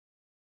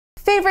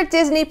favorite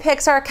Disney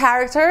Pixar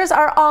characters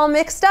are all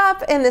mixed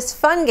up in this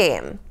fun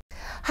game.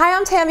 Hi,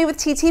 I'm Tammy with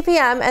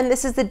TTPM, and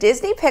this is the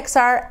Disney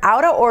Pixar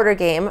Outta Order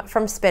game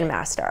from Spin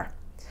Master.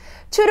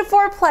 2 to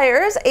 4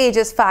 players,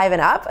 ages 5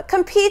 and up,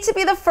 compete to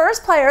be the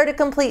first player to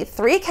complete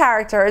 3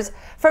 characters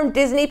from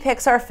Disney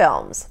Pixar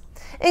films,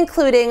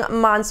 including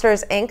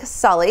Monsters, Inc.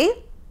 Sulley,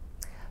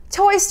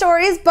 Toy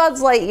Story's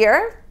Buzz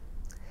Lightyear,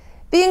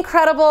 The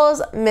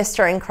Incredibles'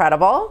 Mr.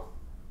 Incredible,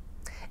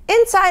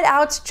 Inside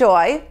Out's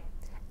Joy,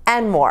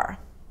 and more.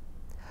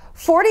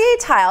 48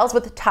 tiles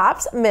with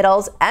tops,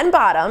 middles, and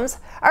bottoms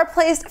are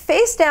placed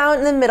face down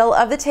in the middle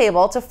of the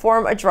table to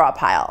form a draw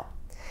pile.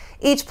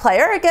 Each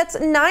player gets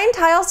 9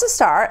 tiles to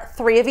start,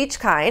 3 of each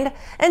kind,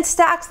 and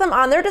stacks them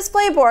on their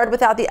display board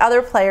without the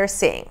other player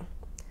seeing.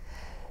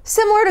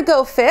 Similar to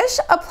Go Fish,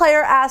 a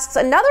player asks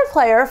another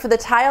player for the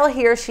tile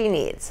he or she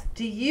needs.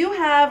 Do you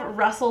have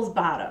Russell's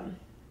bottom?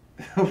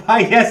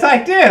 Why, yes,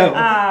 I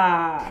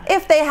do.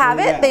 If they have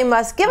it, they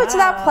must give it to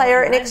that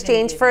player in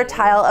exchange for a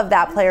tile of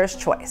that player's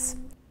choice.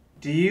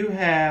 Do you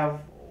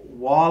have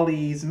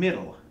Wally's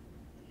middle?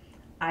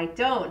 I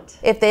don't.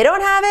 If they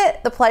don't have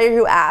it, the player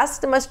who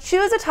asked must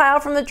choose a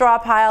tile from the draw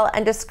pile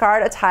and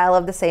discard a tile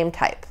of the same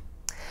type.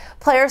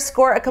 Players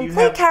score a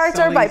complete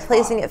character by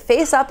placing it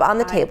face up on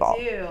the table.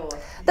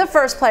 The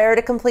first player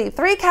to complete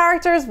 3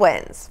 characters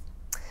wins.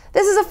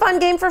 This is a fun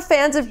game for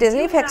fans of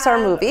Disney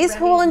Pixar movies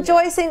who will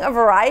enjoy seeing a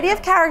variety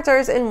of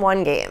characters in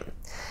one game.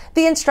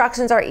 The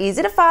instructions are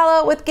easy to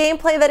follow with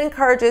gameplay that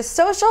encourages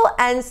social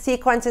and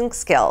sequencing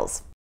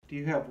skills. Do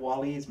you have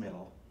Wally's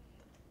middle?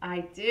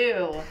 I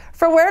do.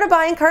 For where to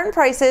buy and current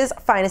prices,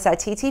 find us at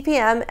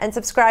TTPM and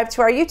subscribe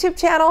to our YouTube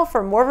channel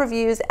for more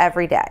reviews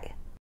every day.